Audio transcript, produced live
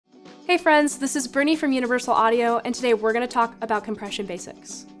Hey friends, this is Brittany from Universal Audio, and today we're going to talk about compression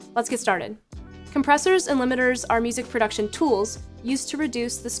basics. Let's get started. Compressors and limiters are music production tools used to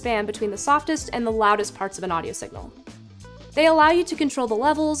reduce the span between the softest and the loudest parts of an audio signal. They allow you to control the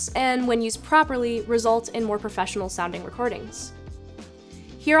levels and, when used properly, result in more professional sounding recordings.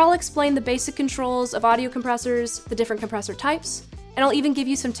 Here I'll explain the basic controls of audio compressors, the different compressor types, and I'll even give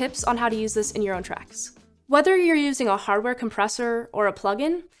you some tips on how to use this in your own tracks. Whether you're using a hardware compressor or a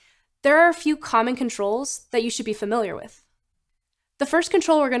plugin, there are a few common controls that you should be familiar with. The first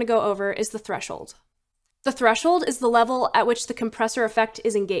control we're going to go over is the threshold. The threshold is the level at which the compressor effect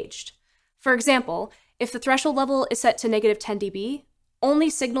is engaged. For example, if the threshold level is set to -10 dB,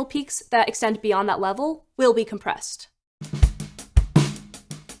 only signal peaks that extend beyond that level will be compressed.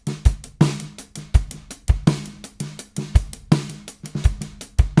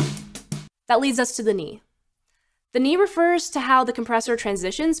 That leads us to the knee. The knee refers to how the compressor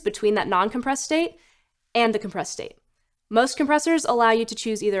transitions between that non-compressed state and the compressed state. Most compressors allow you to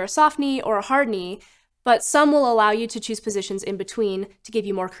choose either a soft knee or a hard knee, but some will allow you to choose positions in between to give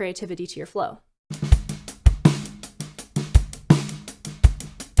you more creativity to your flow.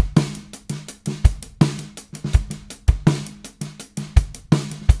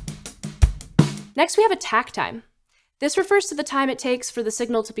 Next, we have attack time. This refers to the time it takes for the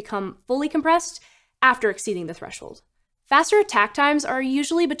signal to become fully compressed after exceeding the threshold. Faster attack times are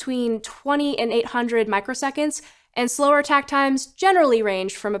usually between 20 and 800 microseconds, and slower attack times generally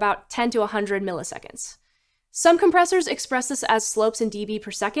range from about 10 to 100 milliseconds. Some compressors express this as slopes in dB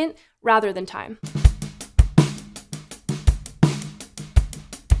per second rather than time.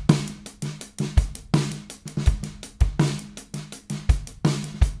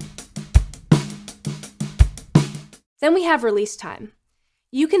 Then we have release time.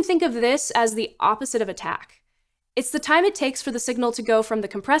 You can think of this as the opposite of attack. It's the time it takes for the signal to go from the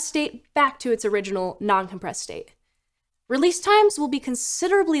compressed state back to its original non-compressed state. Release times will be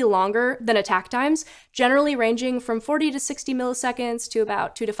considerably longer than attack times, generally ranging from 40 to 60 milliseconds to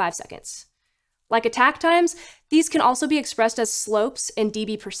about 2 to 5 seconds. Like attack times, these can also be expressed as slopes in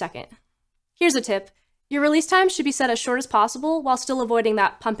dB per second. Here's a tip. Your release time should be set as short as possible while still avoiding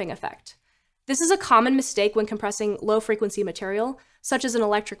that pumping effect. This is a common mistake when compressing low-frequency material, such as an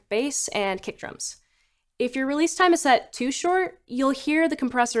electric bass and kick drums. If your release time is set too short, you'll hear the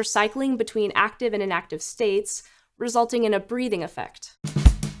compressor cycling between active and inactive states, resulting in a breathing effect.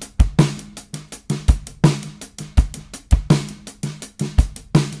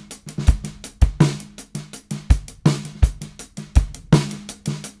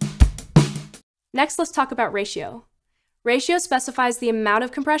 Next, let's talk about ratio. Ratio specifies the amount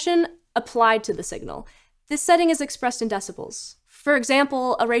of compression applied to the signal. This setting is expressed in decibels. For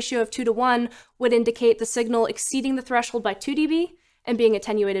example, a ratio of 2 to 1 would indicate the signal exceeding the threshold by 2 dB and being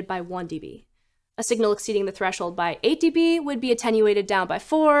attenuated by 1 dB. A signal exceeding the threshold by 8 dB would be attenuated down by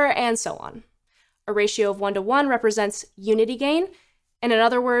 4, and so on. A ratio of 1 to 1 represents unity gain, and in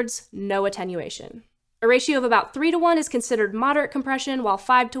other words, no attenuation. A ratio of about 3 to 1 is considered moderate compression, while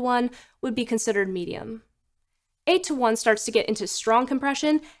 5 to 1 would be considered medium. 8 to 1 starts to get into strong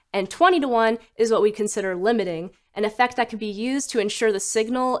compression, and 20 to 1 is what we consider limiting, an effect that can be used to ensure the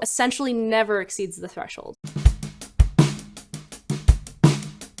signal essentially never exceeds the threshold.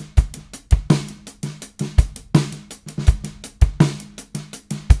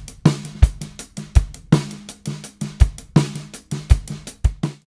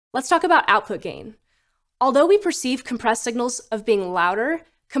 Let's talk about output gain. Although we perceive compressed signals of being louder,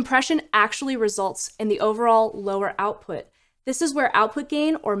 compression actually results in the overall lower output. This is where output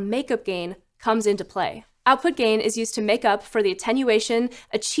gain or makeup gain comes into play. Output gain is used to make up for the attenuation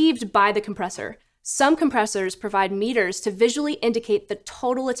achieved by the compressor. Some compressors provide meters to visually indicate the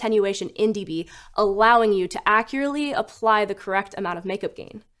total attenuation in dB, allowing you to accurately apply the correct amount of makeup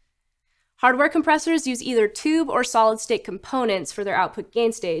gain. Hardware compressors use either tube or solid-state components for their output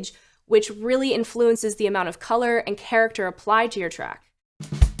gain stage, which really influences the amount of color and character applied to your track.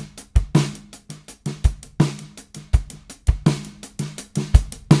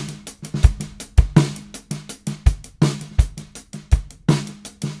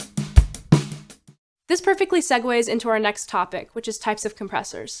 This perfectly segues into our next topic, which is types of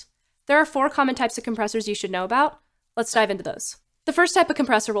compressors. There are 4 common types of compressors you should know about. Let's dive into those. The first type of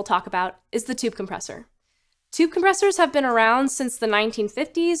compressor we'll talk about is the tube compressor. Tube compressors have been around since the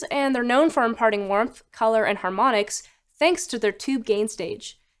 1950s, and they're known for imparting warmth, color, and harmonics thanks to their tube gain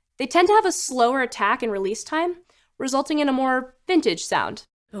stage. They tend to have a slower attack and release time, resulting in a more vintage sound.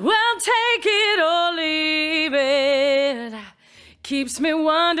 Well, take it or leave it, keeps me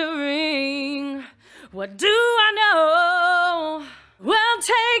wondering, what do I know Well,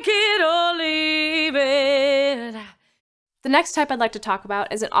 take it or leave it. The next type I'd like to talk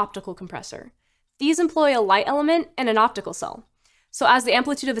about is an optical compressor. These employ a light element and an optical cell. So as the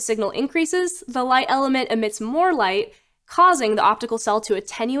amplitude of a signal increases, the light element emits more light, causing the optical cell to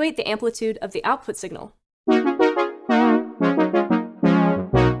attenuate the amplitude of the output signal.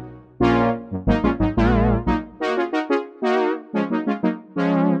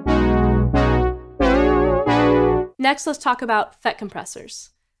 Next, let's talk about FET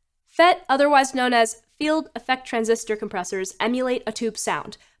compressors. FET, otherwise known as field effect transistor compressors, emulate a tube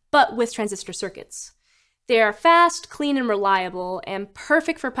sound, but with transistor circuits. They are fast, clean, and reliable, and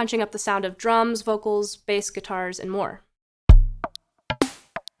perfect for punching up the sound of drums, vocals, bass guitars, and more.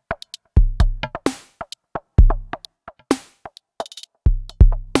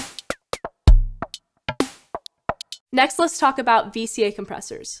 Next, let's talk about VCA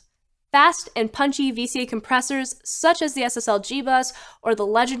compressors. Fast and punchy VCA compressors, such as the SSL G-Bus or the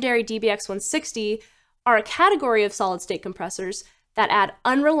legendary DBX160, are a category of solid-state compressors that add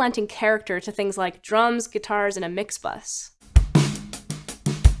unrelenting character to things like drums, guitars, and a mix bus.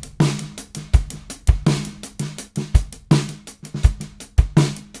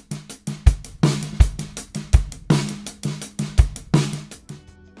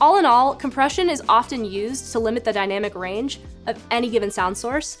 All in all, compression is often used to limit the dynamic range of any given sound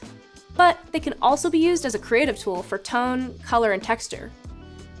source, but they can also be used as a creative tool for tone, color, and texture.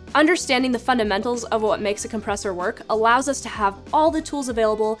 Understanding the fundamentals of what makes a compressor work allows us to have all the tools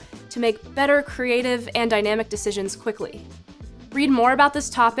available to make better creative and dynamic decisions quickly. Read more about this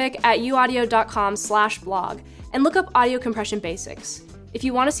topic at uaudio.com/blog and look up audio compression basics. If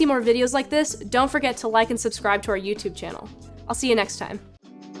you want to see more videos like this, don't forget to like and subscribe to our YouTube channel. I'll see you next time.